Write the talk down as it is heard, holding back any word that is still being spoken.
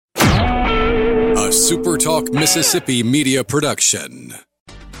SuperTalk Mississippi Media production.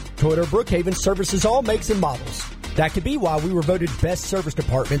 Toyota Brookhaven services all makes and models. That could be why we were voted best service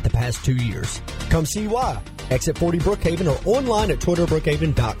department the past 2 years. Come see why. Exit 40 Brookhaven or online at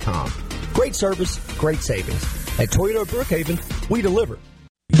ToyotaBrookhaven.com. Great service, great savings. At Toyota Brookhaven, we deliver.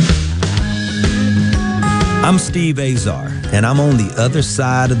 I'm Steve Azar, and I'm on the other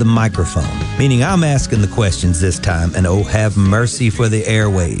side of the microphone, meaning I'm asking the questions this time, and oh, have mercy for the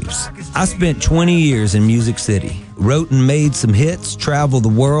airwaves. I spent 20 years in Music City, wrote and made some hits, traveled the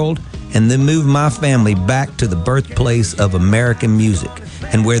world, and then moved my family back to the birthplace of American music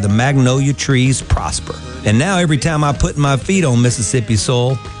and where the magnolia trees prosper. And now every time I put my feet on Mississippi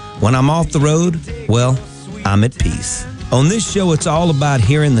soil, when I'm off the road, well, I'm at peace. On this show, it's all about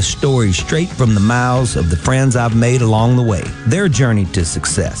hearing the stories straight from the mouths of the friends I've made along the way, their journey to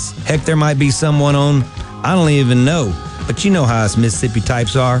success. Heck, there might be someone on, I don't even know, but you know how us Mississippi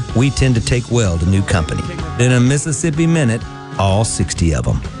types are. We tend to take well to new company. In a Mississippi Minute, all 60 of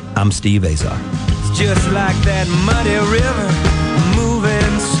them. I'm Steve Azar. It's just like that muddy river,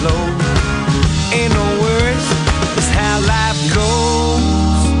 moving slow. Ain't no worries, it's how life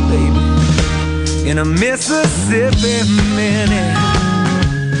goes, baby. In a Mississippi Minute.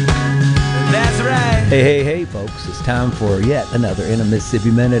 That's right. Hey, folks. It's time for yet another In a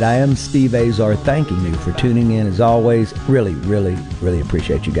Mississippi Minute. I am Steve Azar, thanking you for tuning in as always. Really, really, really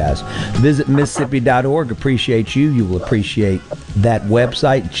appreciate you guys. Visit Mississippi.org. Appreciate you. You will appreciate that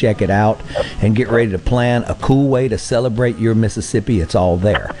website. Check it out and get ready to plan a cool way to celebrate your Mississippi. It's all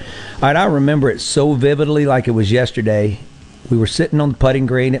there. All right, I remember it so vividly like it was yesterday. We were sitting on the putting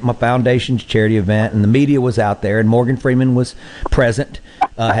green at my foundation's charity event, and the media was out there, and Morgan Freeman was present,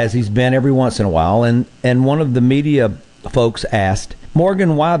 as he's been every once in a while. And one of the media folks asked,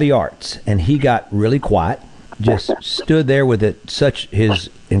 Morgan, why the arts? And he got really quiet, just stood there with his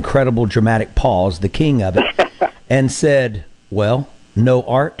incredible dramatic pause, the king of it, and said, well, no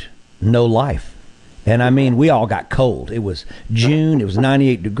art, no life. And I mean, we all got cold. It was June. It was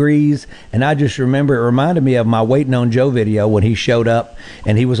 98 degrees. And I just remember it reminded me of my Waiting on Joe video when he showed up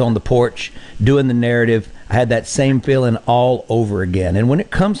and he was on the porch doing the narrative. I had that same feeling all over again. And when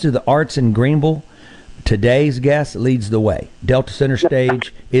it comes to the arts in Greenville, today's guest leads the way. Delta Center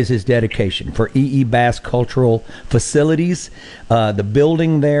Stage is his dedication for E.E. Bass Cultural Facilities, the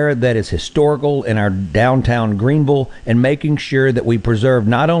building there that is historical in our downtown Greenville, and making sure that we preserve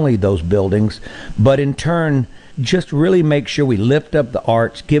not only those buildings, but in turn, just really make sure we lift up the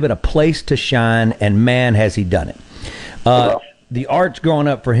arts, give it a place to shine, and man, has he done it. The arts growing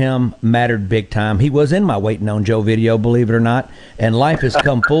up for him mattered big time. He was in my Waiting on Joe video, believe it or not, and life has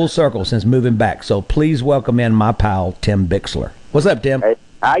come full circle since moving back. So please welcome in my pal, Tim Bixler. What's up, Tim? Hey,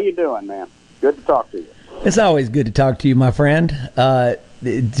 how you doing, man? Good to talk to you. It's always good to talk to you, my friend.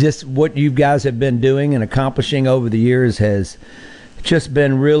 Just what you guys have been doing and accomplishing over the years has just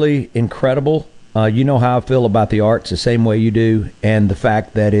been really incredible. You know how I feel about the arts the same way you do, and the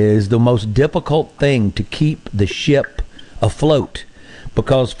fact that it is the most difficult thing to keep the ship afloat,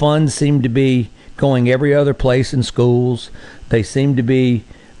 because funds seem to be going every other place in schools. They seem to be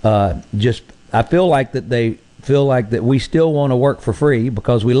I feel like that we still want to work for free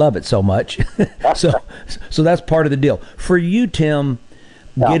because we love it so much. so that's part of the deal. For you, Tim,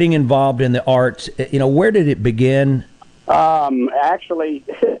 getting involved in the arts, where did it begin? Actually,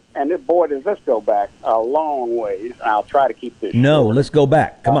 and does this go back a long ways. I'll try to keep this short. Let's go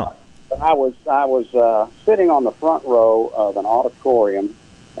back. Come on. I was sitting on the front row of an auditorium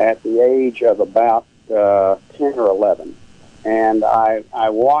at the age of about 10 or 11, and I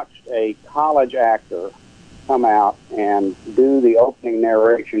watched a college actor come out and do the opening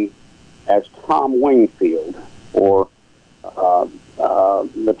narration as Tom Wingfield, or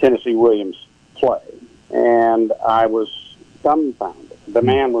the Tennessee Williams play, and I was dumbfounded. The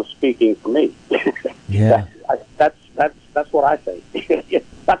man was speaking for me. Yeah, that's what I say.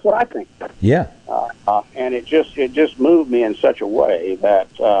 That's what I think. Yeah. And it just moved me in such a way that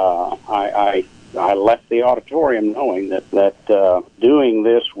I left the auditorium knowing that doing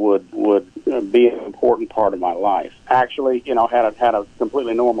this would be an important part of my life. Actually, had a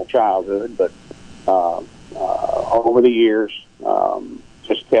completely normal childhood, but over the years,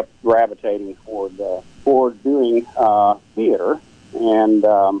 just kept gravitating toward doing theater, and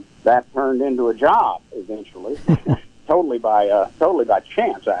that turned into a job eventually. Totally by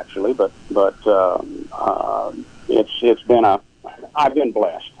chance, actually, but it's been I've been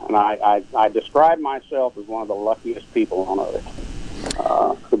blessed, and I describe myself as one of the luckiest people on earth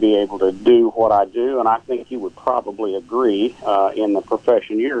to be able to do what I do, and I think you would probably agree in the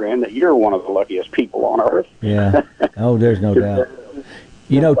profession you're in that you're one of the luckiest people on earth. Yeah. Oh, there's no doubt.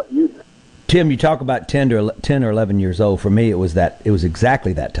 Tim, you talk about 10 or 11 years old. For me, it was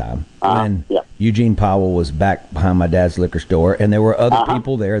exactly that time when Eugene Powell was back behind my dad's liquor store, and there were other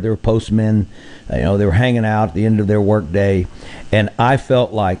people there. There were postmen, they were hanging out at the end of their work day, and I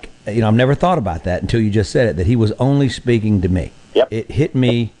felt like, I've never thought about that until you just said it, that he was only speaking to me. Yep. It hit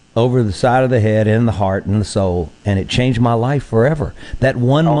me over the side of the head and the heart and the soul, and it changed my life forever. That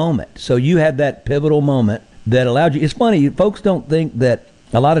one moment. So you had that pivotal moment that allowed you. It's funny, folks don't think that.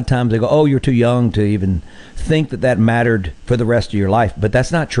 A lot of times they go, "Oh, you're too young to even think that mattered for the rest of your life," but that's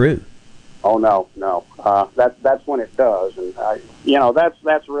not true. Oh no. That's when it does, and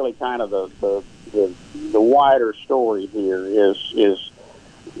that's really kind of the wider story here is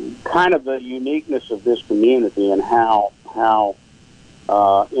kind of the uniqueness of this community and how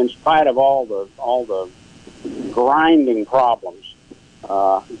in spite of all the grinding problems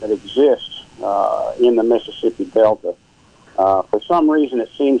that exist in the Mississippi Delta. For some reason, it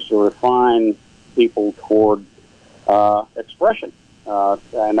seems to refine people toward expression,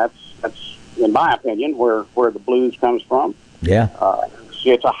 and that's, in my opinion, where the blues comes from. Yeah,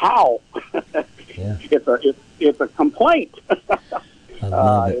 it's a howl. Yeah. It's a complaint. I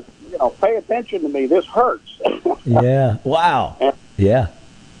love it. Pay attention to me. This hurts. Yeah. Wow. Yeah.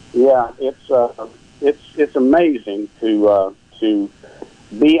 Yeah. It's amazing to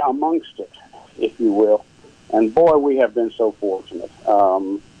be amongst it, if you will. And boy, we have been so fortunate.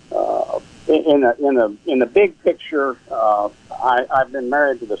 In the big picture, I've been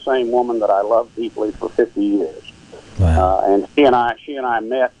married to the same woman that I love deeply for 50 years. Wow. And she and I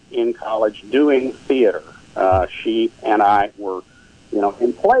met in college doing theater. She and I were,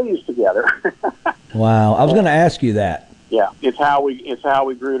 in plays together. Wow. I was going to ask you that. Yeah, it's how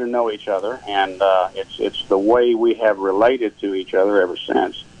we grew to know each other, and it's the way we have related to each other ever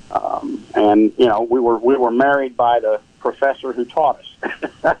since. And we were married by the professor who taught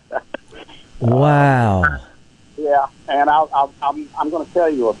us. Wow. Yeah, and I'm going to tell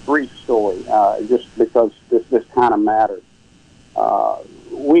you a brief story, just because this kind of matters.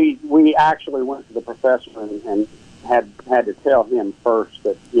 We actually went to the professor and had to tell him first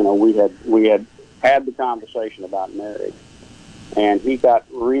that we had the conversation about marriage, and he got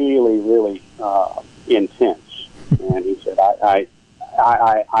really intense, and he said,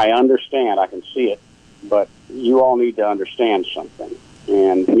 I understand, I can see it, but you all need to understand something.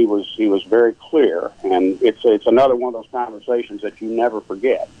 And he was very clear, and it's another one of those conversations that you never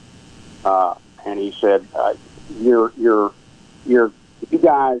forget. And he said, you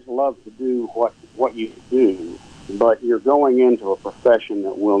guys love to do what you do, but you're going into a profession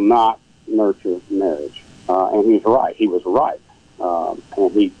that will not nurture marriage. And he's right. He was right.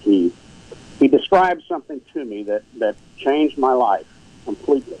 And he described something to me that changed my life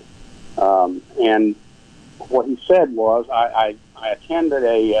completely. And what he said was, I attended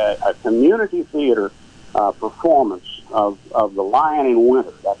a community theater performance of The Lion in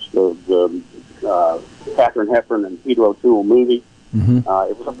Winter. That's the Katharine Hepburn and Peter O'Toole movie. Mm-hmm.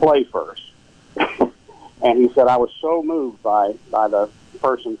 It was a play first. And he said, I was so moved by the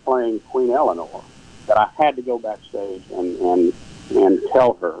person playing Queen Eleanor that I had to go backstage and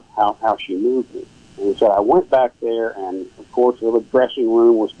tell her how she moved me. And he said, I went back there, and of course the dressing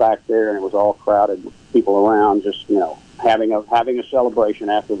room was back there, and it was all crowded with people around, just having a celebration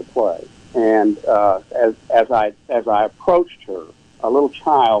after the play. And as I approached her, a little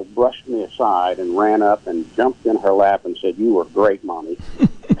child brushed me aside and ran up and jumped in her lap and said, "You were great, Mommy."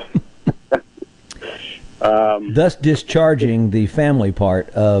 Thus discharging the family part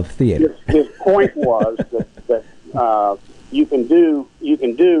of theater. His point was that you can do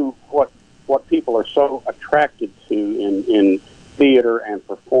what people are so attracted to in theater and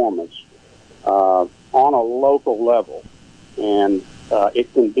performance on a local level, and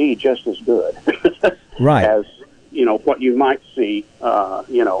it can be just as good right. as what you might see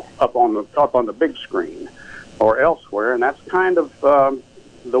up on the big screen or elsewhere. And that's kind of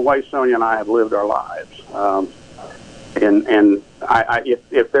the way Sonia and I have lived our lives. And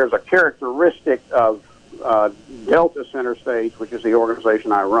if there's a characteristic of Delta Center Stage, which is the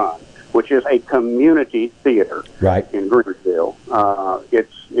organization I run, which is a community theater right. in Greenville,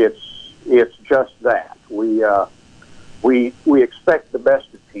 it's just that. We expect the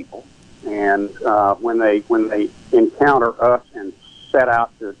best of people, and when they encounter us and set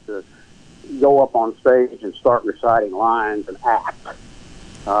out to go up on stage and start reciting lines and act,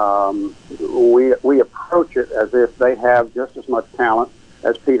 we approach it as if they have just as much talent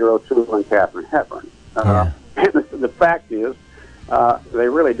as Peter O'Toole and Katharine Hepburn. And the fact is, they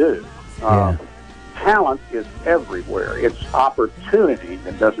really do. Talent is everywhere. It's opportunity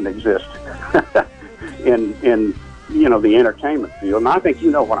that doesn't exist in the entertainment field, and I think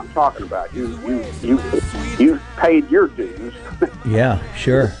you know what I'm talking about. You paid your dues. Yeah,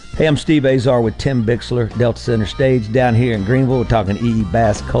 sure. Hey, I'm Steve Azar with Tim Bixler, Delta Center Stage down here in Greenville. We're talking E.E.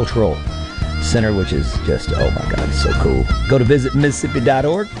 Bass Cultural Center, which is just, oh my God, it's so cool. Go to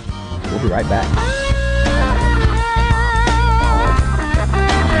visitmississippi.org. We'll be right back.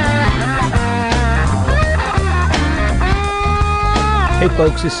 Hey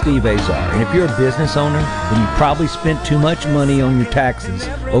folks, it's Steve Azar, and if you're a business owner, then you probably spent too much money on your taxes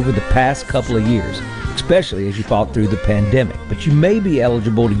over the past couple of years, especially as you fought through the pandemic. But you may be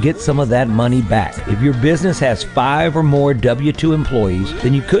eligible to get some of that money back. If your business has 5 or more W-2 employees,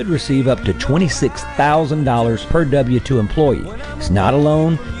 then you could receive up to $26,000 per W-2 employee. It's not a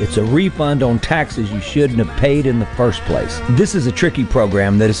loan, it's a refund on taxes you shouldn't have paid in the first place. This is a tricky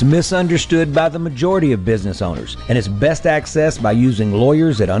program that is misunderstood by the majority of business owners, and it's best accessed by using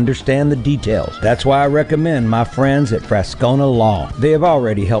lawyers that understand the details. That's why I recommend my friends at Frascona Law. They have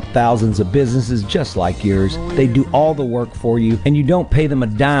already helped thousands of businesses just like yours. They do all the work for you, and you don't pay them a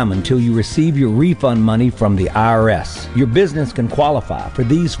dime until you receive your refund money from the IRS. Your business can qualify for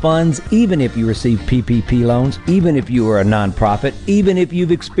these funds even if you receive PPP loans, even if you are a nonprofit, even if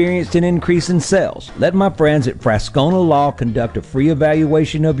you've experienced an increase in sales. Let my friends at Frascona Law conduct a free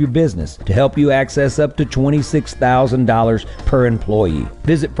evaluation of your business to help you access up to $26,000 per employee.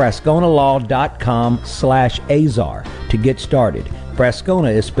 Visit frasconalaw.com/Azar to get started.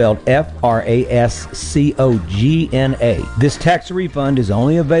 Frascona is spelled Frascogna. This tax refund is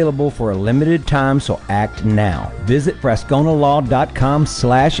only available for a limited time, so act now. Visit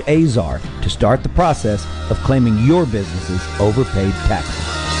frasconalaw.com/Azar to start the process of claiming your business's overpaid taxes.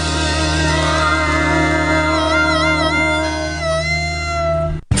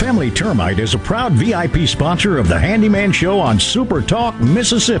 Family Termite is a proud VIP sponsor of the Handyman Show on SuperTalk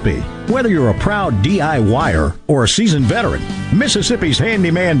Mississippi. Whether you're a proud DIYer or a seasoned veteran, Mississippi's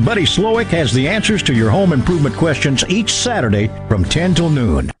handyman Buddy Slowick has the answers to your home improvement questions each Saturday from 10 till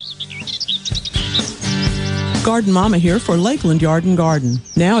noon. Garden Mama here for Lakeland Yard and Garden.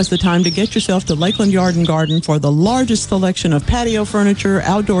 Now is the time to get yourself to Lakeland Yard and Garden for the largest selection of patio furniture,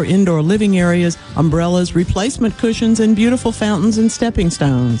 outdoor-indoor living areas, umbrellas, replacement cushions, and beautiful fountains and stepping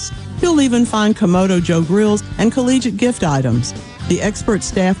stones. You'll even find Komodo Joe grills and collegiate gift items. The expert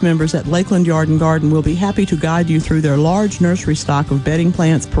staff members at Lakeland Yard and Garden will be happy to guide you through their large nursery stock of bedding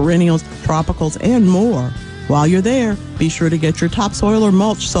plants, perennials, tropicals, and more. While you're there, be sure to get your topsoil or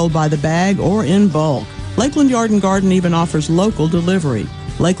mulch sold by the bag or in bulk. Lakeland Yard and Garden even offers local delivery.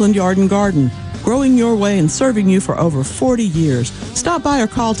 Lakeland Yard and Garden, growing your way and serving you for over 40 years. Stop by or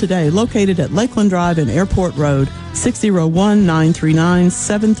call today, located at Lakeland Drive and Airport Road,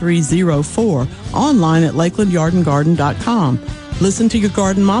 601-939-7304, online at lakelandyardandgarden.com. Listen to your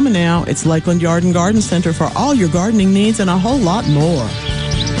Garden Mama now. It's Lakeland Yard and Garden Center for all your gardening needs and a whole lot more.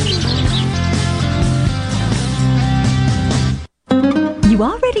 You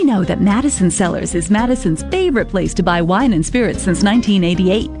already know that Madison Cellars is Madison's favorite place to buy wine and spirits since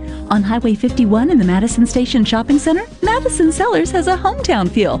 1988. On Highway 51 in the Madison Station Shopping Center, Madison Cellars has a hometown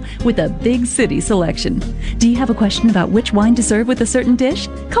feel with a big city selection. Do you have a question about which wine to serve with a certain dish?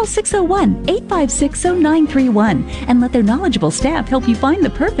 Call 601-856-0931 and let their knowledgeable staff help you find the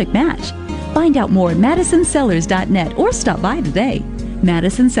perfect match. Find out more at madisonsellars.net or stop by today.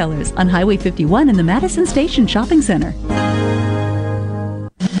 Madison Cellars on Highway 51 in the Madison Station Shopping Center.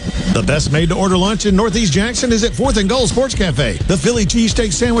 The best made-to-order lunch in Northeast Jackson is at 4th and Gold Sports Cafe. The Philly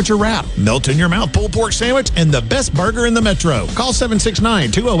cheesesteak sandwich or wrap, melt-in-your-mouth pulled pork sandwich, and the best burger in the metro. Call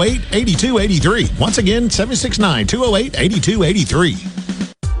 769-208-8283. Once again, 769-208-8283.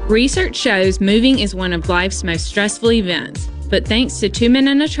 Research shows moving is one of life's most stressful events. But thanks to 2 Men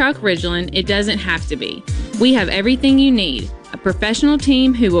and a Truck Ridgeland, it doesn't have to be. We have everything you need. A professional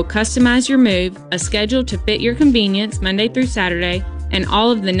team who will customize your move, a schedule to fit your convenience Monday through Saturday, and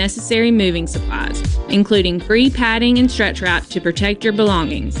all of the necessary moving supplies, including free padding and stretch wrap to protect your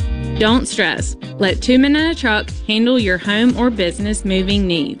belongings. Don't stress. Let 2 Men and a Truck handle your home or business moving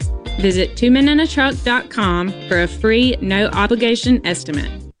needs. Visit 2menandatruck.com for a free, no-obligation estimate.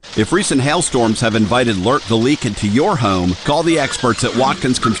 If recent hailstorms have invited Lurk the Leak into your home, call the experts at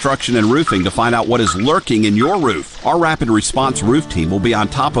Watkins Construction and Roofing to find out what is lurking in your roof. Our rapid response roof team will be on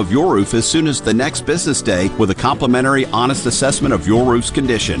top of your roof as soon as the next business day with a complimentary, honest assessment of your roof's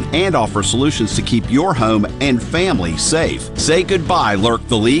condition and offer solutions to keep your home and family safe. Say goodbye, Lurk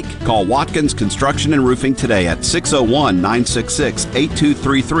the Leak. Call Watkins Construction and Roofing today at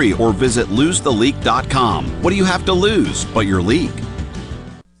 601-966-8233 or visit losetheleak.com. What do you have to lose but your leak?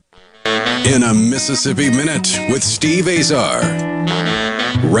 In a Mississippi Minute with Steve Azar.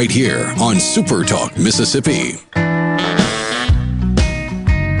 Right here on SuperTalk Mississippi.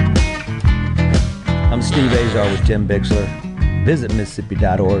 Steve Azar with Tim Bixler. Visit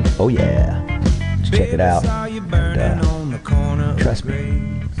Mississippi.org. Oh, yeah. Let's check it out. And, trust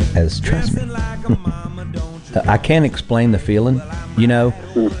me. I can't explain the feeling,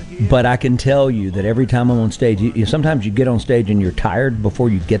 but I can tell you that every time I'm on stage, sometimes you get on stage and you're tired before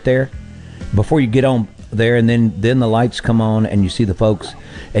you get there. Before you get on there, and then the lights come on and you see the folks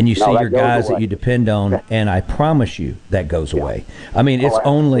and you see your guys that you depend on, and I promise you that goes away. I mean, it's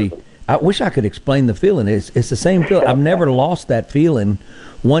only... I wish I could explain the feeling. It's the same feeling. I've never lost that feeling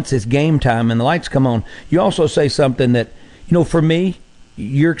once it's game time and the lights come on. You also say something that, for me,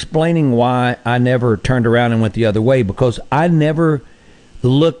 you're explaining why I never turned around and went the other way, because I never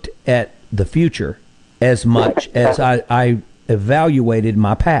looked at the future as much as I evaluated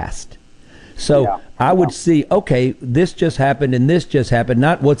my past. So I would see, okay, this just happened and this just happened,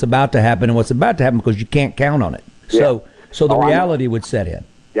 not what's about to happen and what's about to happen, because you can't count on it. So the reality would set in.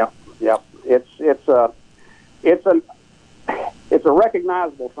 Yep. It's a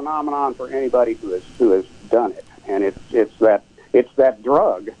recognizable phenomenon for anybody who has done it, and it's that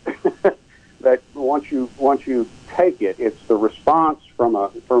drug that once you take it, it's the response from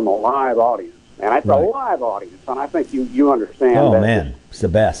a live audience, and it's a live audience, and I think you understand. Oh that man, it's the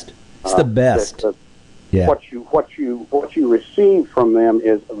best. It's the best. What you receive from them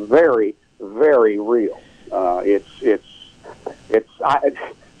is very, very real.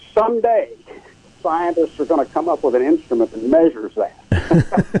 Someday, scientists are going to come up with an instrument that measures that.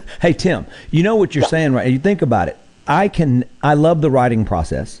 Hey, Tim, you know what you're saying, right? You think about it. I love the writing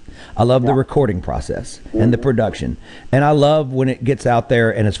process. I love the recording process and the production. And I love when it gets out there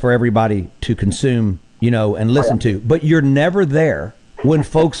and it's for everybody to consume, and listen to. But you're never there when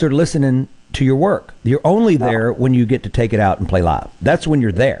folks are listening to your work. You're only there when you get to take it out and play live. That's when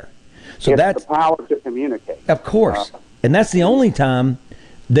you're there. So that's the power to communicate. Of course. And that's the only time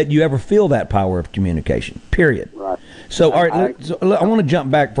that you ever feel that power of communication, period. Right. So, all right, I want to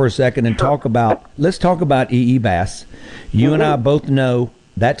jump back for a second and let's talk about E.E. Bass. You and I both know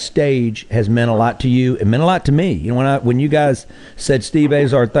that stage has meant a lot to you. It meant a lot to me. When you guys said, Steve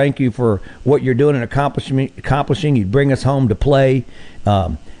Azar, thank you for what you're doing and accomplishing. You'd bring us home to play.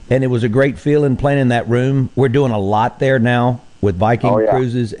 And it was a great feeling playing in that room. We're doing a lot there now with Viking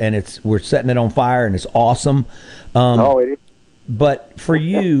cruises, and we're setting it on fire, and it's awesome. It is. But for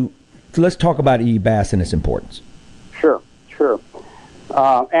you, let's talk about E. Bass and its importance. Sure.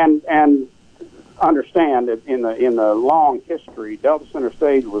 And understand that in the long history, Delta Center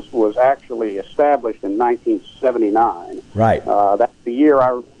Stage was actually established in 1979. Right. That's the year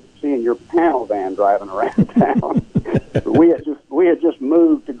I was seeing your panel van driving around town. we had just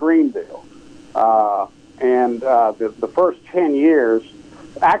moved to Greenville, and the first 10 years.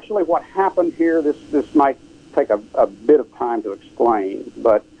 Actually, what happened here, this might take a bit of time to explain,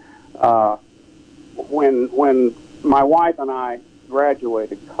 but when my wife and I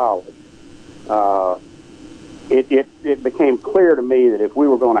graduated college, it became clear to me that if we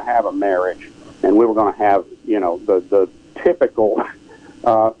were going to have a marriage and we were going to have the typical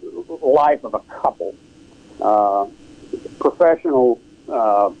life of a couple, professional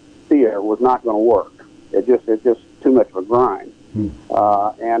theater was not going to work. It's just too much of a grind.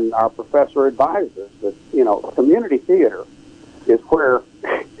 And our professor advised us that, community theater is where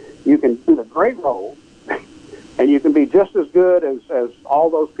you can do the great roles and you can be just as good as all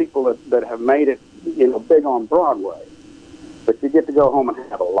those people that have made it, big on Broadway. But you get to go home and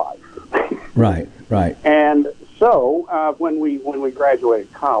have a life. Right. And so when we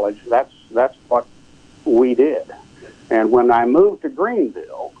graduated college, that's what we did. And when I moved to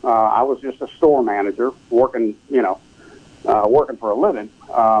Greenville, I was just a store manager working for a living,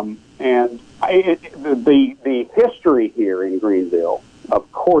 and the history here in Greenville,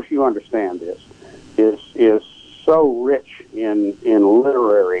 of course you understand this, is so rich in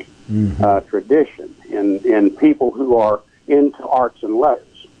literary tradition, in people who are into arts and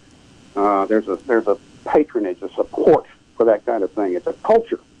letters. There's a patronage, a support for that kind of thing. It's a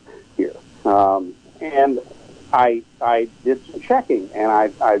culture here, and I did some checking,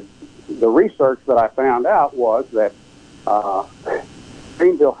 and the research that I found out was that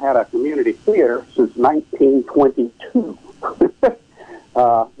Greenville had a community theater since 1922.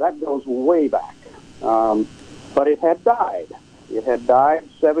 That goes way back. But it had died. It had died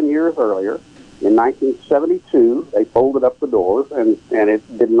 7 years earlier. In 1972, they folded up the doors, and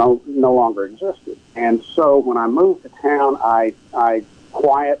it no longer existed. And so when I moved to town, I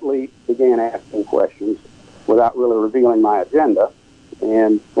quietly began asking questions without really revealing my agenda,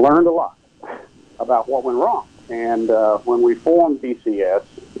 and learned a lot about what went wrong. And when we formed DCS,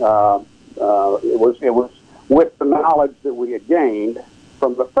 it was with the knowledge that we had gained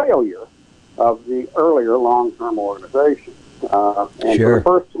from the failure of the earlier long-term organization. And Sure.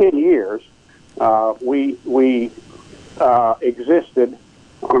 for the first 10 years, we existed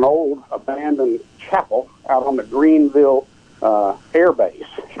on an old abandoned chapel out on the Greenville air base.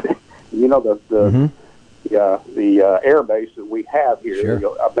 You know, the air base that we have here, Sure. the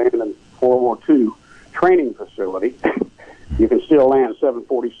abandoned World War II training facility. You can still land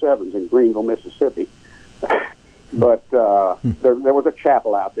 747s in Greenville, Mississippi. But there was a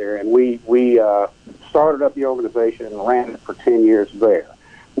chapel out there, and we started up the organization and ran it for 10 years there.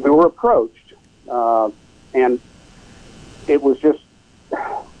 We were approached, and it was just,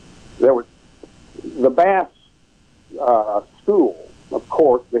 there was the Bass School, of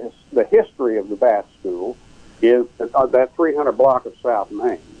course, the history of the Bass School is that 300 block of South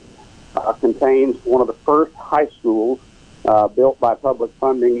Main contains one of the first high schools built by public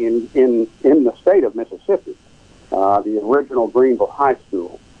funding in the state of Mississippi, the original Greenville High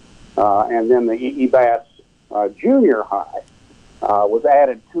School. And then the E.E. Bass Junior High was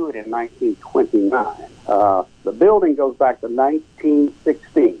added to it in 1929. The building goes back to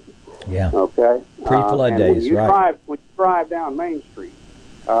 1916. Yeah. Okay. Pre-flood days, right? When you drive down Main Street,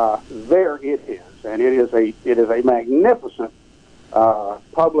 there it is, and it is a magnificent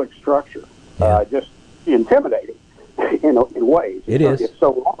public structure. Just intimidating in ways. It is. It's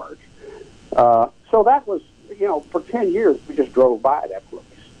so large. So that was, for 10 years we just drove by that place.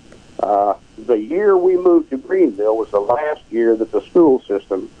 The year we moved to Greenville was the last year that the school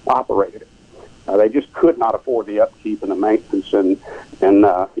system operated it. They just could not afford the upkeep and the maintenance, and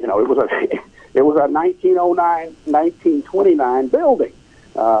it was a 1909, 1929 building.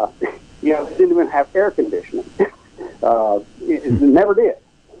 It didn't even have air conditioning. It never did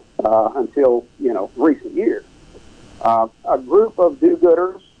until recent years. A group of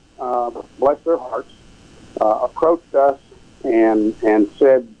do-gooders, bless their hearts, approached us and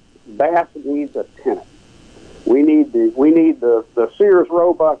said, Bass needs a tenant. We need the Sears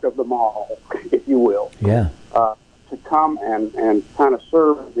Roebuck of the mall, if you will, to come and kind of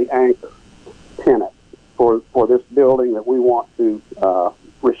serve as the anchor tenant for this building that we want to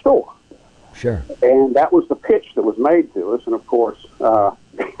restore. Sure. And that was the pitch that was made to us, and of course,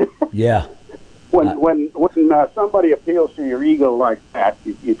 when somebody appeals to your ego like that,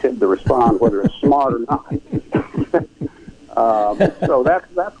 you tend to respond whether it's smart or not. So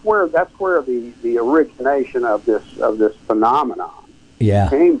that's where the origination of this phenomenon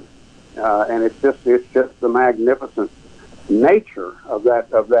came, and it's just the magnificent nature of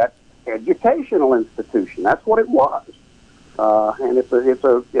that educational institution. That's what it was, and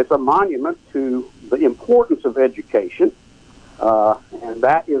it's a monument to the importance of education, and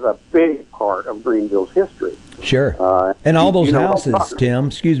that is a big part of Greenville's history. Sure. And all those houses, Tim,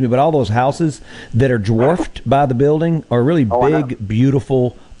 excuse me, but all those houses that are dwarfed by the building are really big,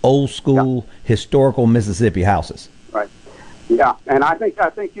 beautiful, old school, historical Mississippi houses. Right. Yeah, and I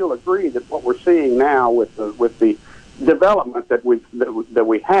think you'll agree that what we're seeing now with the development that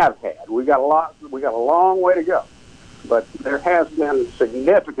we have had, we got a long way to go, but there has been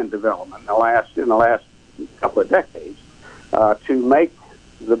significant development in the last couple of decades to make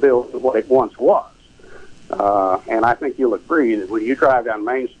the building what it once was. And I think you'll agree that when you drive down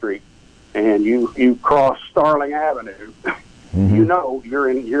Main Street and you cross Starling Avenue,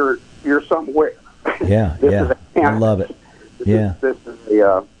 you're somewhere. Yeah, I love it.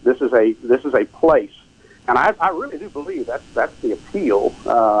 This is a place, and I really do believe that's the appeal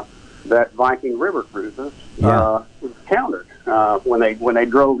that Viking River Cruises encountered when they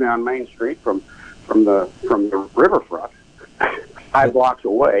drove down Main Street from the riverfront 5 blocks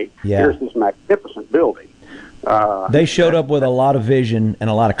away. Here's this magnificent building. They showed up with a lot of vision and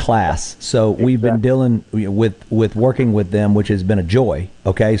a lot of class. So we've been dealing with working with them, which has been a joy.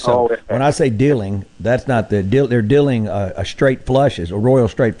 Okay, so when I say dealing, that's not the deal. They're dealing a straight flush, a royal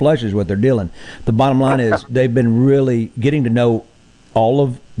straight flush is what they're dealing. The bottom line is they've been really getting to know all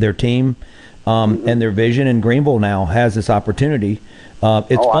of their team and their vision. And Greenville now has this opportunity.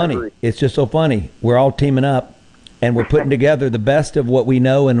 It's funny. It's just so funny. We're all teaming up, and we're putting together the best of what we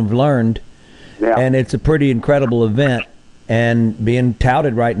know and have learned. Yeah. And it's a pretty incredible event, and being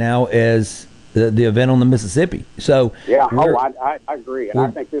touted right now as the event on the Mississippi. So I agree, and I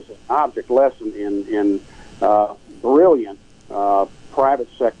think this is an object lesson in brilliant private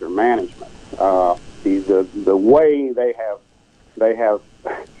sector management. The way they have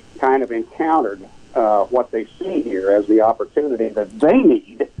kind of encountered what they see here as the opportunity that they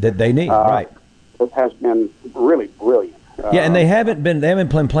need. Right. It has been really brilliant. And they haven't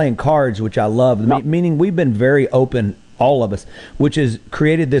been playing cards, which I love. Meaning we've been very open all of us, which has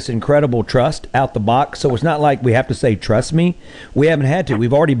created this incredible trust out the box. So it's not like we have to say, trust me. We haven't had to.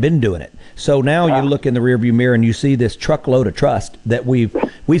 We've already been doing it. So now you look in the rearview mirror and you see this truckload of trust that we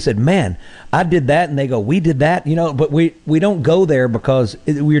said, man, I did that. And they go, we did that, but we don't go there because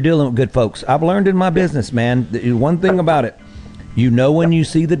we're dealing with good folks. I've learned in my business, man, one thing about it, when you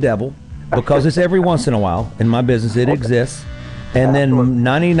see the devil, because it's every once in a while in my business, it exists. And then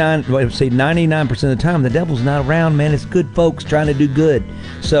 99% of the time, the devil's not around, man. It's good folks trying to do good.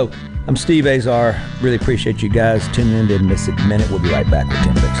 So I'm Steve Azar. Really appreciate you guys tuning in to Mississippi Minute. We'll be right back with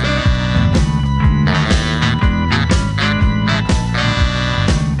Tim Bixler.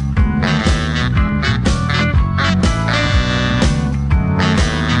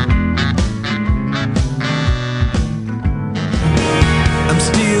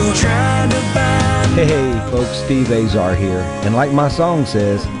 Hey, folks, Steve Azar here. And like my song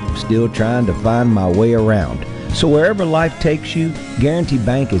says, I'm still trying to find my way around. So wherever life takes you, Guarantee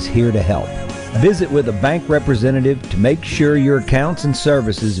Bank is here to help. Visit with a bank representative to make sure your accounts and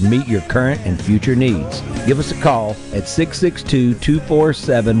services meet your current and future needs. Give us a call at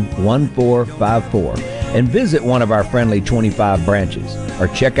 662-247-1454 and visit one of our friendly 25 branches or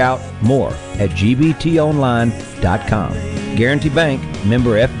check out more at gbtonline.com. Guarantee Bank,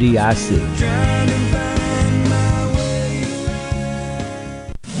 member FDIC.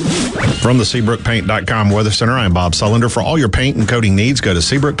 From the SeabrookPaint.com Weather Center, I'm Bob Sullender. For all your paint and coating needs, go to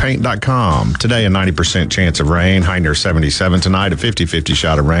SeabrookPaint.com. Today, a 90% chance of rain, high near 77. Tonight, a 50-50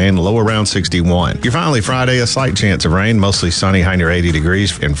 shot of rain, low around 61. Your finally Friday, a slight chance of rain, mostly sunny, high near 80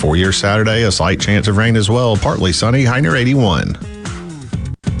 degrees. And for your Saturday, a slight chance of rain as well, partly sunny, high near 81.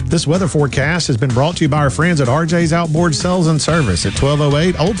 This weather forecast has been brought to you by our friends at RJ's Outboard Sales and Service at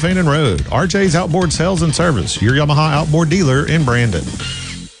 1208 Old Fannin Road. RJ's Outboard Sales and Service, your Yamaha outboard dealer in Brandon.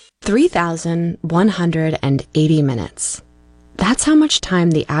 3,180 minutes. That's how much time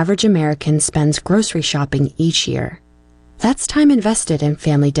the average American spends grocery shopping each year. That's time invested in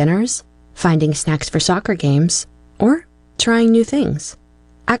family dinners, finding snacks for soccer games, or trying new things.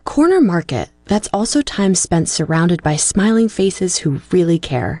 At Corner Market, that's also time spent surrounded by smiling faces who really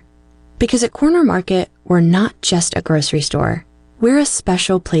care. Because at Corner Market, we're not just a grocery store. We're a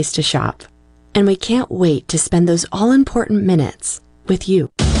special place to shop. And we can't wait to spend those all-important minutes with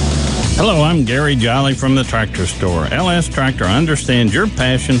you. Hello, I'm Gary Jolly from the Tractor Store. LS Tractor understands your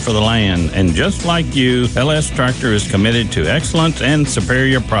passion for the land, and just like you, LS Tractor is committed to excellence and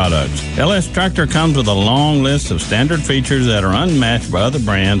superior products. LS Tractor comes with a long list of standard features that are unmatched by other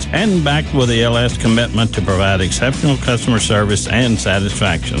brands and backed with the LS commitment to provide exceptional customer service and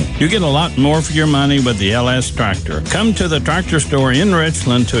satisfaction. You get a lot more for your money with the LS Tractor. Come to the Tractor Store in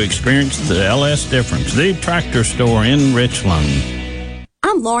Richland to experience the LS difference. The Tractor Store in Richland.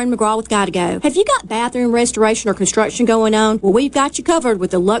 I'm Lauren McGraw with Gotta Go. Have you got bathroom restoration or construction going on? Well, we've got you covered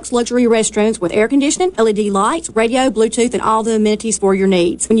with deluxe luxury restrooms with air conditioning, LED lights, radio, Bluetooth, and all the amenities for your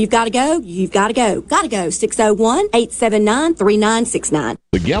needs. When you've got to go, you've got to go. Gotta Go, 601-879-3969.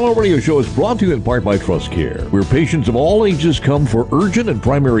 The Gallo Radio Show is brought to you in part by Trust Care, where patients of all ages come for urgent and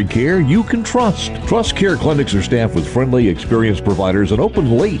primary care you can trust. Trust Care clinics are staffed with friendly, experienced providers and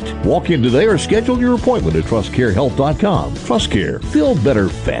open late. Walk in today or schedule your appointment at TrustCareHealth.com. Trust Care. Feel better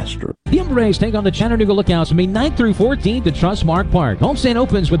faster. The Umber Rays take on the Chattanooga Lookouts May 9th through 14th at Trustmark Park. Homestand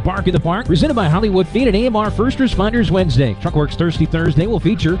opens with Bark in the Park, presented by Hollywood Feed and AMR First Responders Wednesday. Truckworks Thirsty Thursday will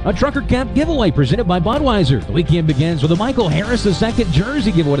feature a trucker cap giveaway presented by Budweiser. The weekend begins with a Michael Harris II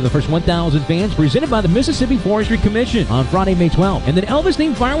jersey giveaway to the first 1,000 fans presented by the Mississippi Forestry Commission on Friday, May 12th. And then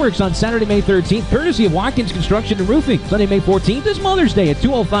Elvis-themed fireworks on Saturday, May 13th, courtesy of Watkins Construction and Roofing. Sunday, May 14th is Mother's Day at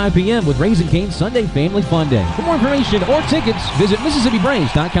 2:05 p.m. with Raising Cane's Sunday Family Fun Day. For more information or tickets, visit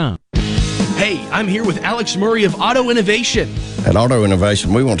MississippiBraves.com. Hey, I'm here with Alex Murray of Auto Innovation. At Auto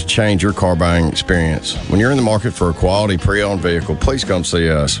Innovation, we want to change your car buying experience. When you're in the market for a quality pre-owned vehicle, please come see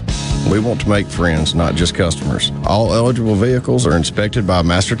us. We want to make friends, not just customers. All eligible vehicles are inspected by a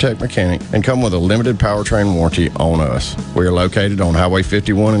MasterTech mechanic and come with a limited powertrain warranty on us. We are located on Highway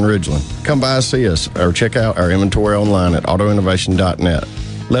 51 in Ridgeland. Come by and see us or check out our inventory online at autoinnovation.net.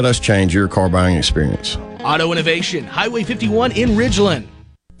 Let us change your car buying experience. Auto Innovation, Highway 51 in Ridgeland.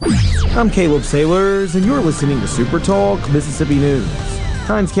 I'm Caleb Sailors, and you're listening to SuperTalk Mississippi News.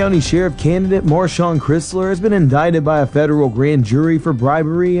 Hines County Sheriff candidate Marshawn Chrysler has been indicted by a federal grand jury for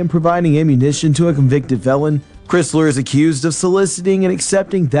bribery and providing ammunition to a convicted felon. Chrysler is accused of soliciting and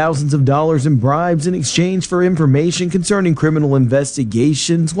accepting thousands of dollars in bribes in exchange for information concerning criminal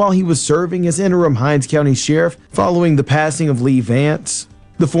investigations while he was serving as interim Hines County Sheriff following the passing of Lee Vance.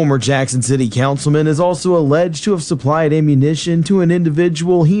 The former Jackson City councilman is also alleged to have supplied ammunition to an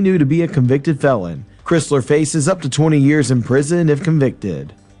individual he knew to be a convicted felon. Chrysler faces up to 20 years in prison if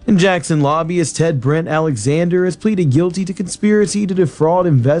convicted. And Jackson lobbyist Ted Brent Alexander has pleaded guilty to conspiracy to defraud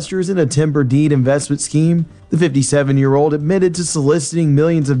investors in a timber deed investment scheme. The 57-year-old admitted to soliciting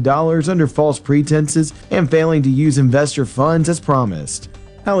millions of dollars under false pretenses and failing to use investor funds as promised.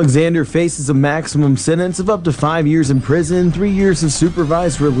 Alexander faces a maximum sentence of up to 5 years in prison, 3 years of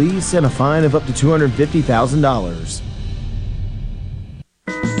supervised release, and a fine of up to $250,000.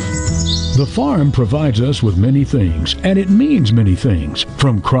 The farm provides us with many things, and it means many things.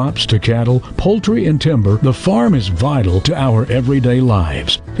 From crops to cattle, poultry, and timber, the farm is vital to our everyday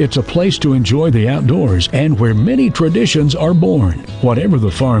lives. It's a place to enjoy the outdoors and where many traditions are born. Whatever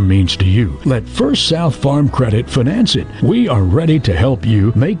the farm means to you, let First South Farm Credit finance it. We are ready to help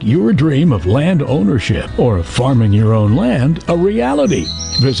you make your dream of land ownership or of farming your own land a reality.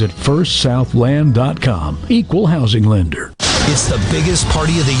 Visit firstsouthland.com. Equal housing lender. It's the biggest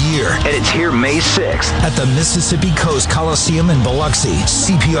party of the year, and it's here May 6th at the Mississippi Coast Coliseum in Biloxi.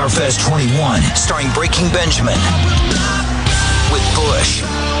 CPR Fest 21, starring Breaking Benjamin with Bush,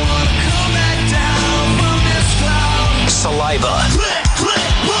 Saliva,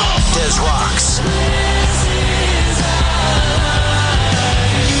 Des Rocks,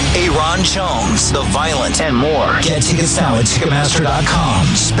 Aaron Jones, The Violent, and more. Get tickets now at Ticketmaster.com.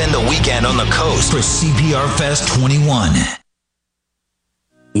 Spend the weekend on the coast for CPR Fest 21.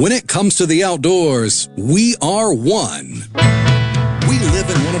 When it comes to the outdoors, we are one. We live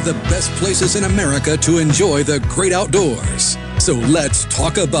in one of the best places in America to enjoy the great outdoors. So let's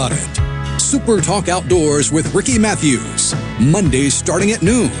talk about it. Super Talk Outdoors with Ricky Matthews. Mondays starting at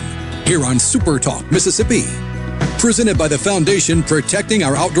noon. Here on Super Talk Mississippi. Presented by the Foundation Protecting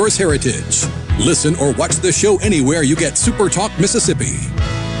Our Outdoors Heritage. Listen or watch the show anywhere you get Super Talk Mississippi.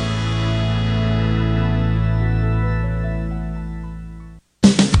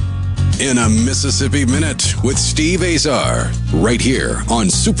 In a Mississippi Minute with Steve Azar, right here on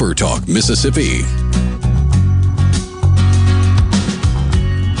Super Talk Mississippi.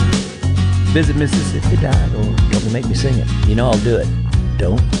 Visit Mississippi.org. Don't make me sing it. You know I'll do it.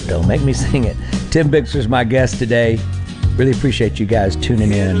 Don't make me sing it. Tim Bixler's my guest today. Really appreciate you guys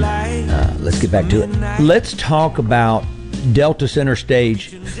tuning in. Let's get back to it. Let's talk about Delta Center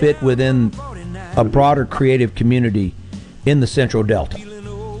Stage fit within a broader creative community in the Central Delta.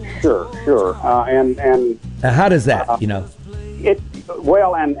 Sure. And how does that,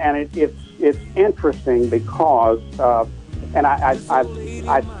 It's interesting because, and I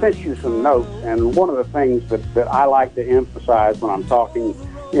sent you some notes, and one of the things that I like to emphasize when I'm talking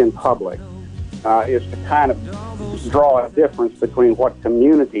in public is to kind of draw a difference between what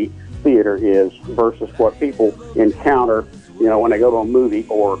community theater is versus what people encounter, when they go to a movie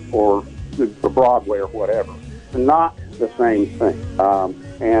or Broadway or whatever. Not the same thing.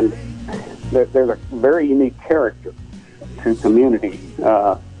 And there's a very unique character to community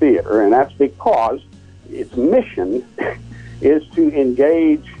theater, and that's because its mission is to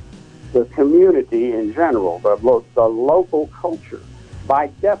engage the community in general, the local culture. By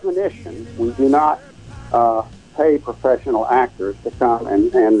definition, we do not pay professional actors to come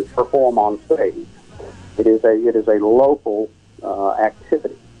and perform on stage. It is a local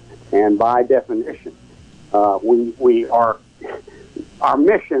activity, and by definition, our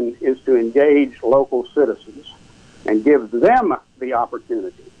mission is to engage local citizens and give them the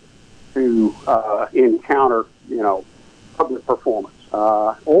opportunity to encounter, public performance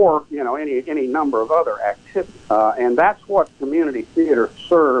or any number of other activities, and that's what community theater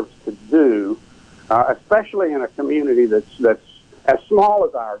serves to do, especially in a community that's as small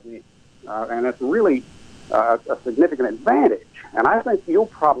as ours is, and it's really a significant advantage. And I think you'll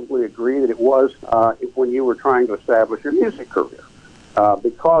probably agree that it was when you were trying to establish your music career,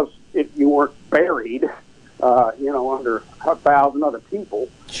 because you weren't buried, under 1,000 other people,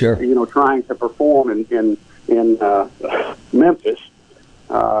 sure, trying to perform in Memphis.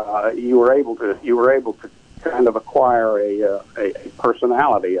 You were able to kind of acquire a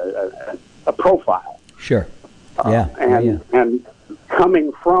personality, a profile. Sure. Yeah. And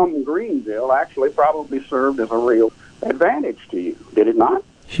coming from Greenville actually probably served as a real advantage to you, did it not?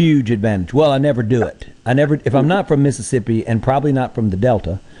 Huge advantage. Well, I never do it. If I'm not from Mississippi and probably not from the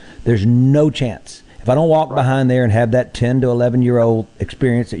Delta, there's no chance. If I don't walk behind there and have that 10 to 11-year-old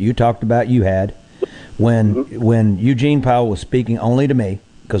experience that you talked about you had when Eugene Powell was speaking only to me,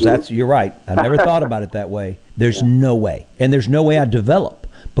 because you're right. I never thought about it that way. There's no way. And there's no way I develop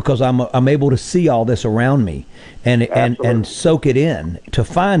because I'm able to see all this around me and soak it in to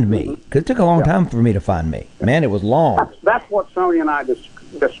find me. Because it took a long time for me to find me. Man, it was long. That's what Sonia and I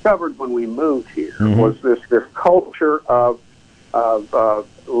discovered when we moved here, was this culture of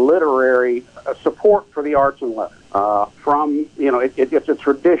literary support for the arts and letters. It's a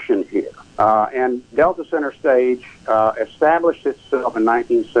tradition here. And Delta Center Stage established itself in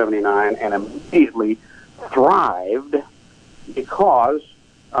 1979 and immediately thrived because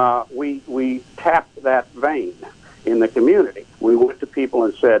we tapped that vein in the community. We went to people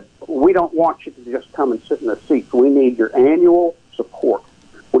and said, we don't want you to just come and sit in the seats. We need your annual support.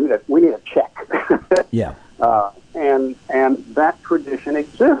 We need a check. Yeah. And that tradition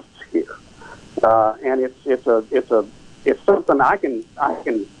exists here. And it's something I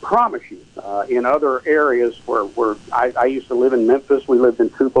can promise you. In other areas where I used to live in Memphis, we lived in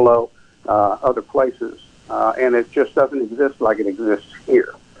Tupelo, other places, and it just doesn't exist like it exists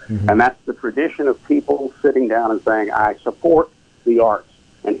here. Mm-hmm. And that's the tradition of people sitting down and saying, I support the arts,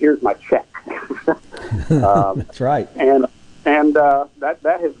 and here's my check. That's right. And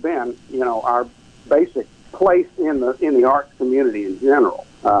that has been, our basic place in the arts community in general,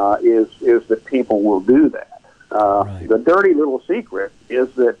 is that people will do that. Right. The dirty little secret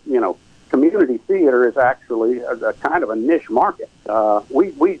is that, community theater is actually a kind of a niche market.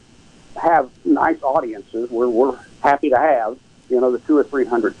 We have nice audiences. We're happy to have, the 200 or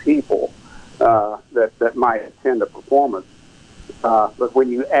 300 people that might attend a performance. But when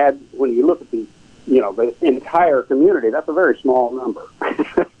you look at the entire community, that's a very small number.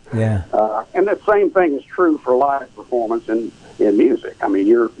 Yeah. And the same thing is true for live performance in music. I mean,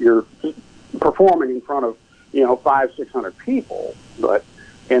 you're performing in front of 500-600 people, but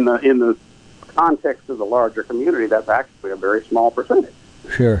in the context of the larger community, that's actually a very small percentage.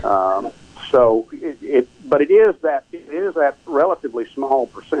 Sure. So but it is that relatively small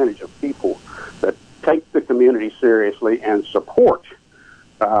percentage of people that take the community seriously and support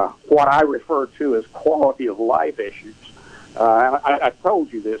what I refer to as quality of life issues. I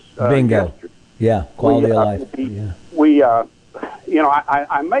told you this. Bingo. Yesterday. Yeah, quality of life.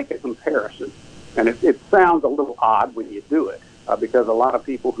 I make a comparison, and it sounds a little odd when you do it, because a lot of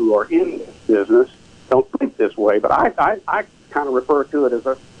people who are in this business don't think this way, but I kind of refer to it as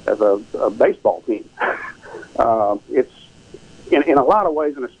a baseball team. It's in a lot of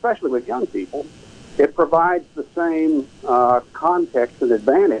ways, and especially with young people, it provides the same context and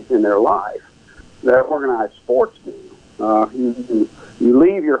advantage in their life that organized sports do. You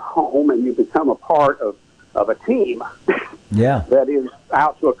leave your home and you become a part of a team that is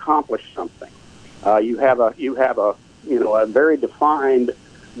out to accomplish something. You have a very defined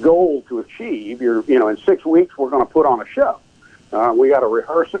goal to achieve. In 6 weeks we're going to put on a show. We got to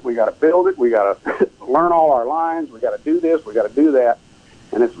rehearse it. We got to build it. We got to learn all our lines. We got to do this. We got to do that.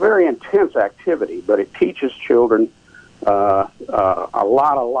 And it's very intense activity, but it teaches children a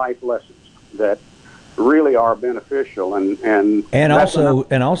lot of life lessons that really are beneficial. And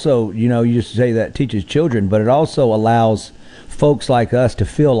also, you just say that teaches children, but it also allows folks like us to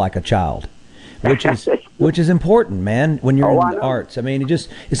feel like a child, which is important, man, when you're in the arts. I mean,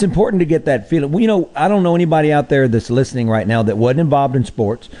 it's important to get that feeling. I don't know anybody out there that's listening right now that wasn't involved in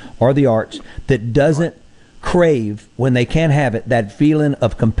sports or the arts that doesn't crave, when they can have it, that feeling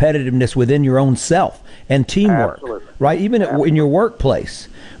of competitiveness within your own self and teamwork. Absolutely. Right? Even in your workplace,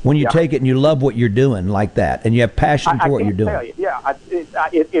 when you take it and you love what you're doing like that, and you have passion for what you're doing.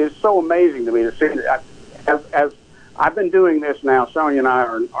 It is so amazing to me to see that. As I've been doing this now, Sonia and I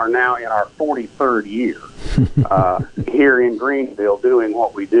are now in our 43rd year here in Greenville doing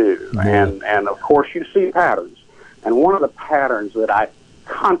what we do. Yeah. And of course you see patterns. And one of the patterns that I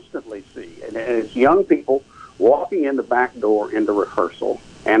constantly see, and it's young people walking in the back door into rehearsal,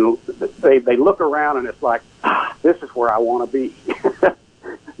 and they look around and it's like, this is where I want to be.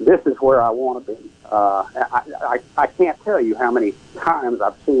 This is where I want to be. I can't tell you how many times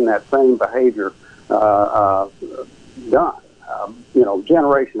I've seen that same behavior done,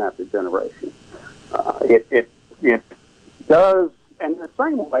 generation after generation. It does, and the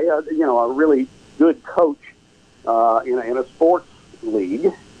same way, a really good coach in a sports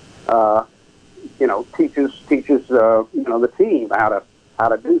league, teaches the team how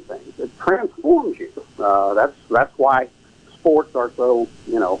to do things. It transforms you. That's why sports are so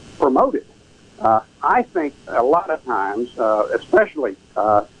promoted. I think a lot of times, especially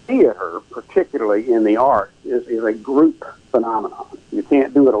theater, particularly in the arts, is a group phenomenon. You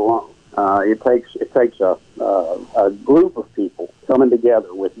can't do it alone. It takes a group of people coming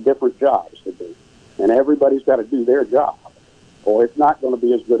together with different jobs to do, and everybody's got to do their job, or it's not going to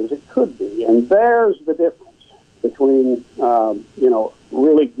be as good as it could be. And there's the difference between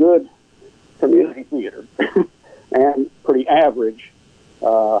really good community theater and pretty average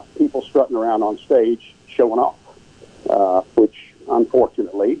people strutting around on stage showing off, which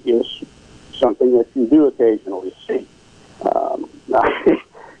unfortunately is something that you do occasionally see.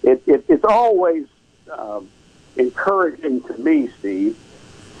 It's always encouraging to me, Steve,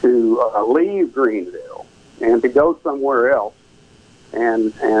 to leave Greenville and to go somewhere else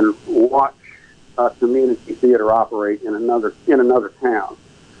and watch a community theater operate in another town.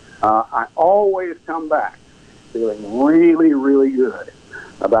 I always come back feeling really, really good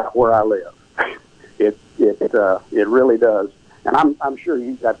about where I live. It really does, and I'm sure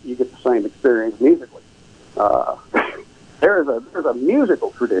you get the same experience musically. There's a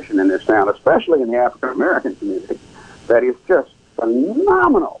musical tradition in this town, especially in the African American community, that is just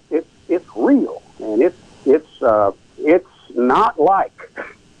phenomenal. It's real, and it's not like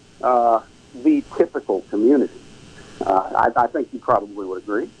the typical community. I think you probably would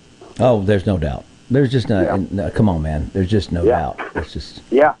agree. Oh, there's no doubt. There's just no. Come on, man. There's just no doubt. It's just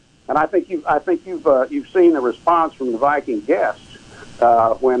and I think you've seen the response from the Viking guests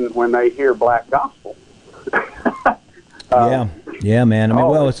when they hear black gospel. Yeah, man. I mean,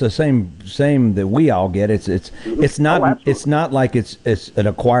 well, it's the same that we all get. It's not like it's an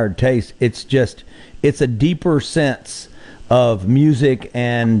acquired taste. It's a deeper sense of music,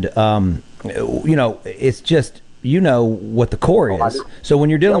 and it's just what the core is. So when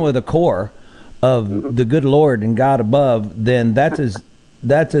you're dealing with a core of the good Lord and God above, then that's as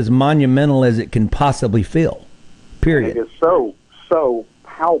monumental as it can possibly feel. Period. And it is so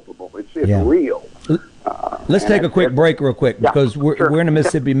palpable. It's real. Let's take a quick break real quick, because we're in a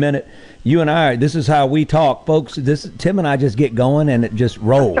Mississippi Minute. You and I, this is how we talk, folks. Tim and I just get going, and it just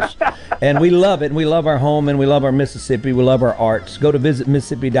rolls. And we love it, and we love our home, and we love our Mississippi. We love our arts. Go to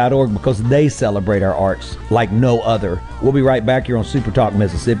visitmississippi.org, because they celebrate our arts like no other. We'll be right back here on Super Talk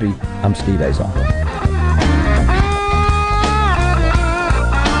Mississippi. I'm Steve Azar.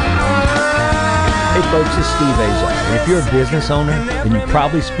 Hey folks, it's Steve Azar. And if you're a business owner, then you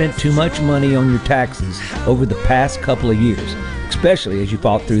probably spent too much money on your taxes over the past couple of years, especially as you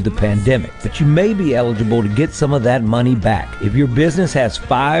fought through the pandemic. But you may be eligible to get some of that money back. If your business has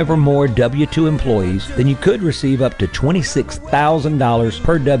 5 or more W-2 employees, then you could receive up to $26,000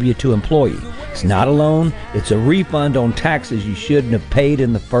 per W-2 employee. It's not a loan, it's a refund on taxes you shouldn't have paid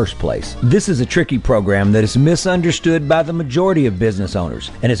in the first place. This is a tricky program that is misunderstood by the majority of business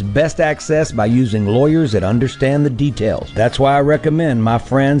owners, and it's best accessed by using lawyers that understand the details. That's why I recommend my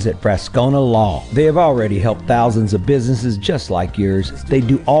friends at Frascona Law. They have already helped thousands of businesses just like yours. They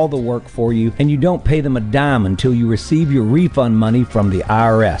do all the work for you, and you don't pay them a dime until you receive your refund money from the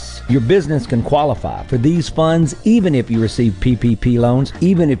IRS. Your business can qualify for these funds even if you receive PPP loans,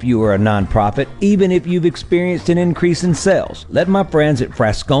 even if you are a nonprofit, even if you've experienced an increase in sales. Let my friends at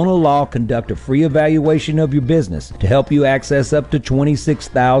Frascona Law conduct a free evaluation of your business to help you access up to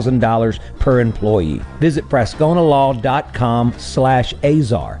 $26,000 per employee. Visit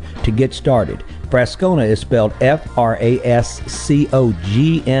frasconalaw.com/Azar to get started. Frascona is spelled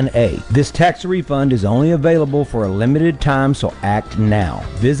Frascogna. This tax refund is only available for a limited time, so act now.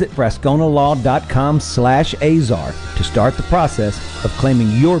 Visit frasconalaw.com/Azar to start the process of claiming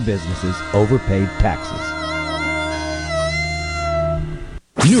your business's overpaid taxes.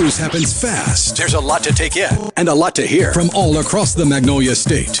 News happens fast. There's a lot to take in and a lot to hear from all across the Magnolia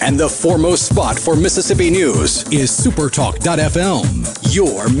State. And the foremost spot for Mississippi news is SuperTalk.fm.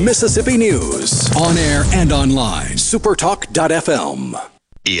 Your Mississippi news. On air and online. SuperTalk.fm.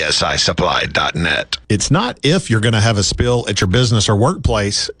 ESISupply.net. It's not if you're going to have a spill at your business or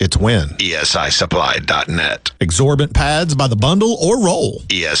workplace, it's when. ESISupply.net. Exorbitant pads by the bundle or roll.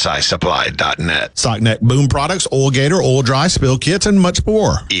 ESISupply.net. Sockneck boom products, Oil Gator, Oil Dry, spill kits, and much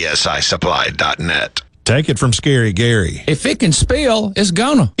more. ESISupply.net. Take it from Scary Gary. If it can spill, it's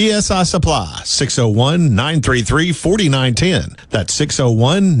gonna. ESI Supply, 601-933-4910. That's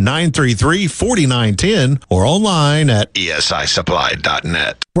 601-933-4910 or online at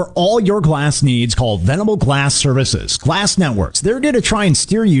ESISupply.net. For all your glass needs, call Venable Glass Services. Glass Networks. They're there to try and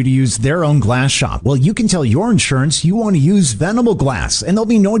steer you to use their own glass shop. Well, you can tell your insurance you want to use Venable Glass, and there'll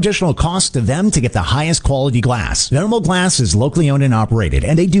be no additional cost to them to get the highest quality glass. Venable Glass is locally owned and operated,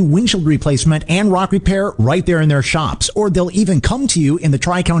 and they do windshield replacement and rock repair right there in their shops, or they'll even come to you in the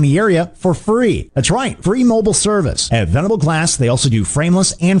Tri-County area for free. That's right, free mobile service. At Venable Glass, they also do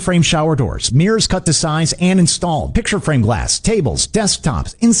frameless and frame shower doors, mirrors cut to size and installed, picture frame glass, tables,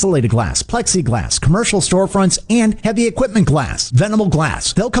 desktops, insulated glass, plexiglass, commercial storefronts, and heavy equipment glass. Venable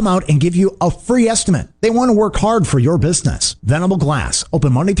Glass. They'll come out and give you a free estimate. They want to work hard for your business. Venable Glass.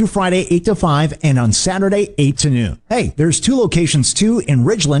 Open Monday through Friday, 8 to 5, and on Saturday, 8 to noon. Hey, there's 2 locations too in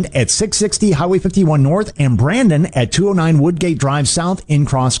Ridgeland at 660 Highway 51 Tucson North, and Brandon at 209 Woodgate Drive South in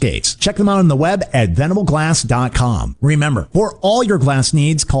Cross Gates. Check them out on the web at venablaglass.com. Remember, for all your glass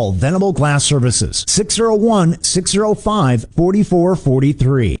needs, call Venable Glass Services,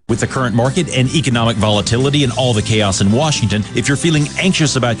 601-605-4443. With the current market and economic volatility and all the chaos in Washington, if you're feeling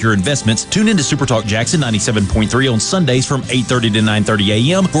anxious about your investments, tune in to SuperTalk Jackson 97.3 on Sundays from 8:30 to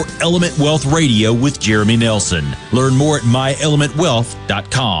 9:30 a.m. for Element Wealth Radio with Jeremy Nelson. Learn more at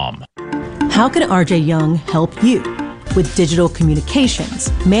myelementwealth.com. How can RJ Young help you? With digital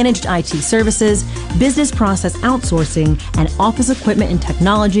communications, managed IT services, business process outsourcing, and office equipment and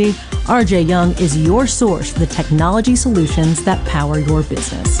technology, RJ Young is your source for the technology solutions that power your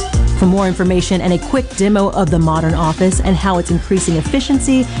business. For more information and a quick demo of the modern office and how it's increasing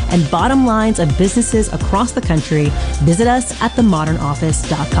efficiency and bottom lines of businesses across the country, visit us at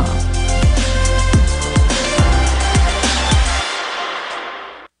themodernoffice.com.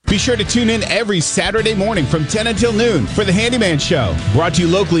 Be sure to tune in every Saturday morning from 10 until noon for The Handyman Show. Brought to you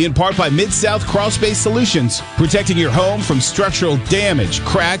locally in part by Mid-South Crawlspace Solutions, protecting your home from structural damage,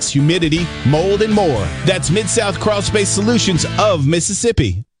 cracks, humidity, mold, and more. That's Mid-South Crawlspace Solutions of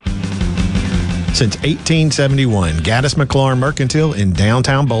Mississippi. Since 1871, Gaddis McLaurin Mercantile in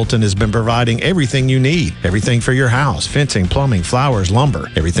downtown Bolton has been providing everything you need. Everything for your house, fencing, plumbing, flowers,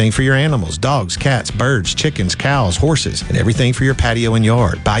 lumber. Everything for your animals, dogs, cats, birds, chickens, cows, horses, and everything for your patio and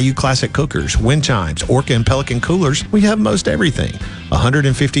yard. Bayou Classic cookers, wind chimes, Orca and Pelican coolers. We have most everything.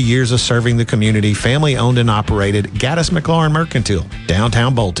 150 years of serving the community, family owned and operated. Gaddis McLaurin Mercantile,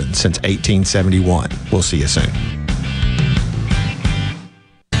 downtown Bolton since 1871. We'll see you soon.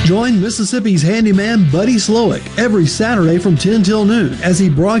 Join Mississippi's handyman Buddy Slowick every Saturday from 10 till noon as he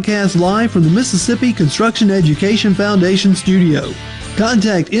broadcasts live from the Mississippi Construction Education Foundation studio.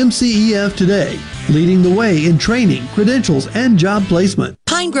 Contact MCEF today, leading the way in training, credentials, and job placement.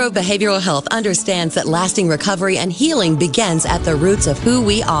 Pine Grove Behavioral Health understands that lasting recovery and healing begins at the roots of who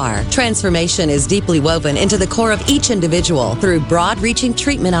we are. Transformation is deeply woven into the core of each individual through broad-reaching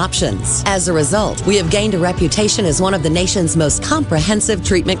treatment options. As a result, we have gained a reputation as one of the nation's most comprehensive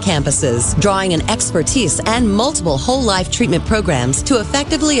treatment campuses, drawing an expertise and multiple whole-life treatment programs to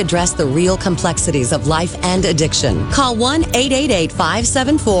effectively address the real complexities of life and addiction. Call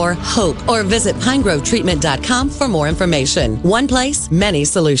 1-888-574-HOPE or visit pinegrovetreatment.com for more information. One place, many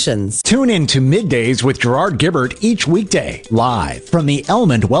solutions. Tune in to Middays with Gerard Gibbert each weekday, live from the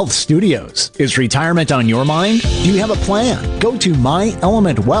Element Wealth Studios. Is retirement on your mind? Do you have a plan? Go to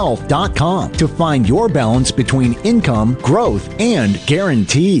myelementwealth.com to find your balance between income, growth, and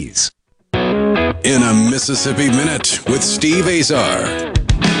guarantees. In a Mississippi Minute with Steve Azar.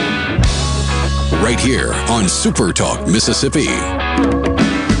 Right here on SuperTalk Mississippi.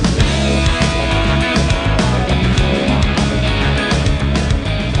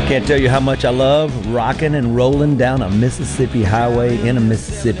 Can't tell you how much I love rocking and rolling down a Mississippi highway in a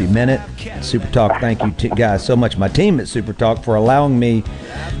Mississippi Minute. SuperTalk, thank you guys so much, my team at SuperTalk, for allowing me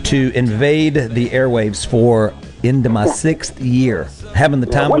to invade the airwaves for into my 6th year, having the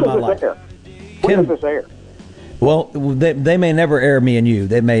time of my life. When does this air? Well, they may never air me and you.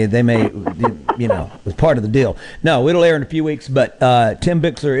 They may, you know, it's part of the deal. No, it'll air in a few weeks, but Tim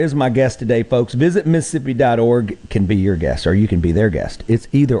Bixler is my guest today, folks. Visit Mississippi.org can be your guest, or you can be their guest. It's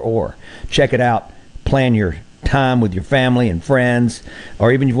either or. Check it out. Plan your time with your family and friends,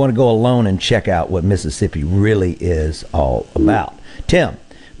 or even if you want to go alone and check out what Mississippi really is all about. Tim,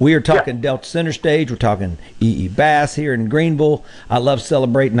 we are talking Delta Center Stage. We're talking E.E. Bass here in Greenville. I love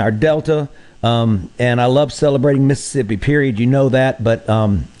celebrating our Delta. And I love celebrating Mississippi, period. You know that. But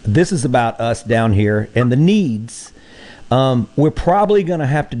this is about us down here and the needs. We're probably going to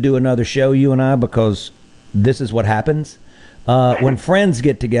have to do another show, you and I, because this is what happens. When friends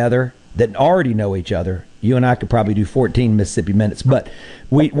get together that already know each other, you and I could probably do 14 Mississippi Minutes. But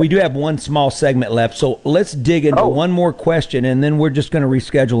we do have one small segment left. So let's dig into one more question, and then we're just going to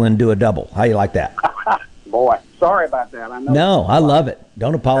reschedule and do a double. How you like that? Boy, sorry about that. I know. No, I love it.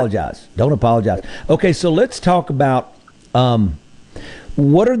 Don't apologize. Don't apologize. Okay, so let's talk about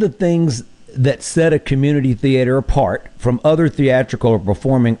what are the things that set a community theater apart from other theatrical or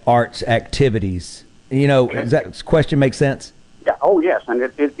performing arts activities? You know, does that question make sense? Yeah. Oh, yes, and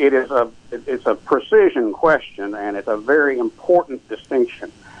it's a precision question, and it's a very important distinction.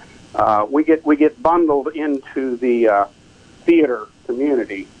 We get bundled into the theater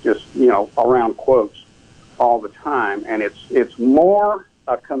community, just around quotes all the time, and it's more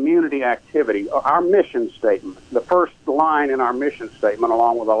a community activity. Our mission statement, the first line in our mission statement,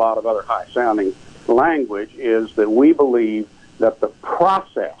 along with a lot of other high-sounding language, is that we believe that the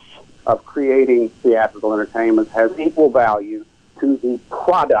process of creating theatrical entertainment has equal value to the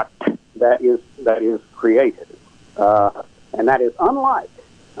product that is created, and that is unlike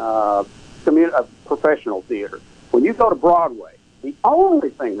professional theater. When you go to Broadway, the only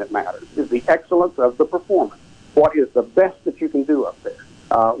thing that matters is the excellence of the performance. What is the best that you can do up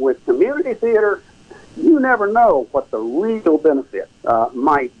there? With community theater, you never know what the real benefit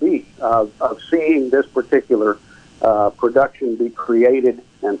might be of seeing this particular production be created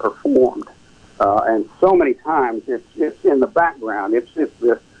and performed. And so many times it's in the background. It's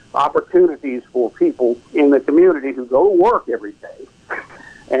the opportunities for people in the community who go to work every day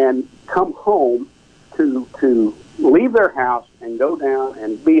and come home to leave their house and go down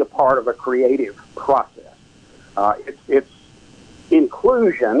and be a part of a creative process. It's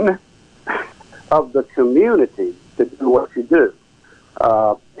inclusion of the community to do what you do,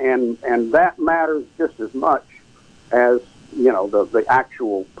 and that matters just as much as the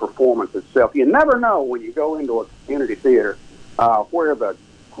actual performance itself. You never know when you go into a community theater where the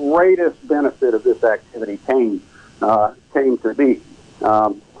greatest benefit of this activity came to be.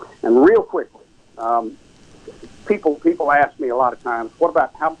 And real quickly, people ask me a lot of times, what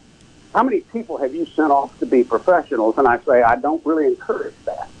about how many people have you sent off to be professionals? And I say, I don't really encourage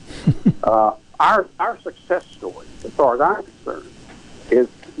that. Our success story, as far as I'm concerned, is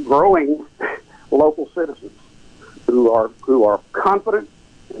growing local citizens who are confident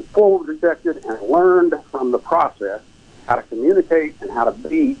and forward projected and learned from the process how to communicate and how to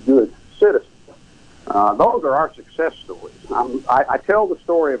be good citizens. Those are our success stories. I tell the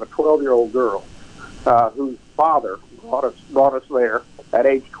story of a 12-year-old girl whose father brought us there at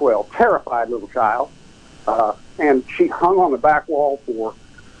age 12, terrified little child, and she hung on the back wall for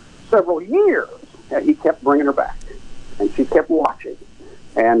several years, and he kept bringing her back, and she kept watching.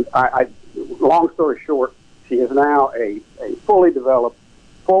 And long story short, she is now a fully developed,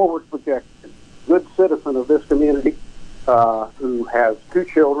 forward projected, good citizen of this community who has 2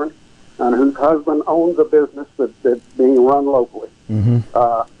 children and whose husband owns a business that's being run locally.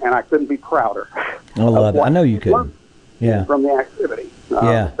 Mm-hmm. And I couldn't be prouder. I love it. I know you could. Yeah. From the activity.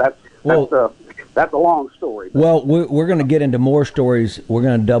 Yeah. That's a long story. Well, we're going to get into more stories. We're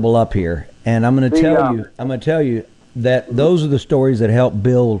going to double up here, and I'm going to tell you that those are the stories that help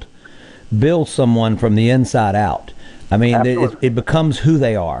build someone from the inside out. I mean, it becomes who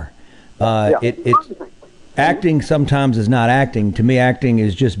they are. It's acting sometimes is not acting. To me, acting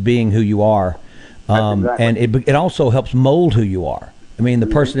is just being who you are, and it also helps mold who you are. I mean, the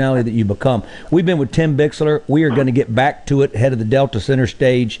personality that you become. We've been with Tim Bixler. We are going to get back to it, head of the Delta Center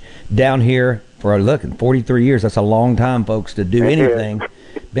stage down here for 43 years. That's a long time, folks, to do anything.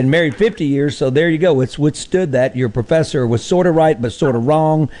 Been married 50 years, so there you go. It's withstood that. Your professor was sort of right, but sort of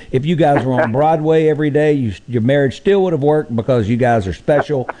wrong. If you guys were on Broadway every day, your marriage still would have worked because you guys are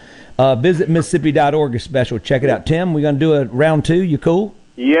special. Visit Mississippi.org is special. Check it out. Tim, we're going to do a round 2. You cool?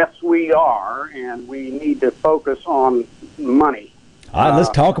 Yes, we are, and we need to focus on money. All right, let's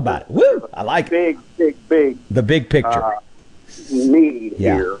talk about it. Woo! I like it. Big. The big picture. Need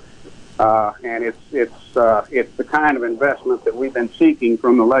here. And it's the kind of investment that we've been seeking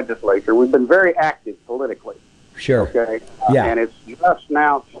from the legislature. We've been very active politically. Sure. Okay. And it's just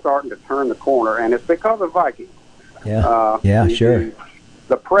now starting to turn the corner, and it's because of Vikings. Yeah. Sure.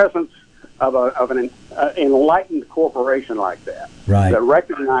 The presence of an enlightened corporation like that, right, that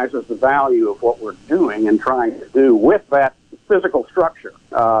recognizes the value of what we're doing and trying to do with that physical structure,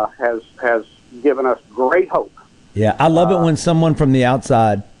 has given us great hope. Yeah, I love it when someone from the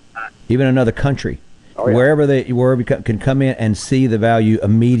outside, even another country, wherever can come in and see the value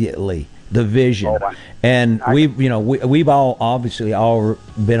immediately, the vision. And we've all obviously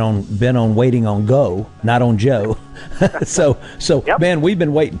been on waiting on go, not on Joe. so man, we've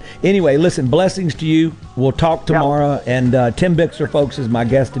been waiting. Anyway, listen, blessings to you. We'll talk tomorrow. And Tim Bixler, folks, is my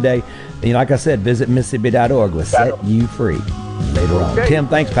guest today. Like I said, visit Mississippi.org. We'll set you free later on. Tim,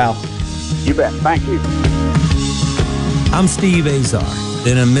 thanks, pal. You bet. Thank you. I'm Steve Azar.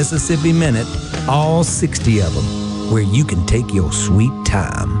 In a Mississippi Minute, all 60 of them, where you can take your sweet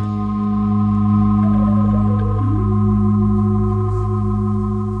time.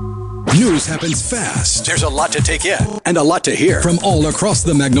 News happens fast. There's a lot to take in and a lot to hear from all across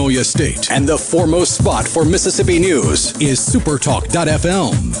the Magnolia State. And the foremost spot for Mississippi news is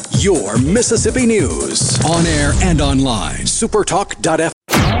SuperTalk.fm. Your Mississippi news. On air and online. SuperTalk.fm.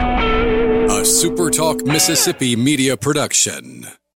 A SuperTalk Mississippi Media production.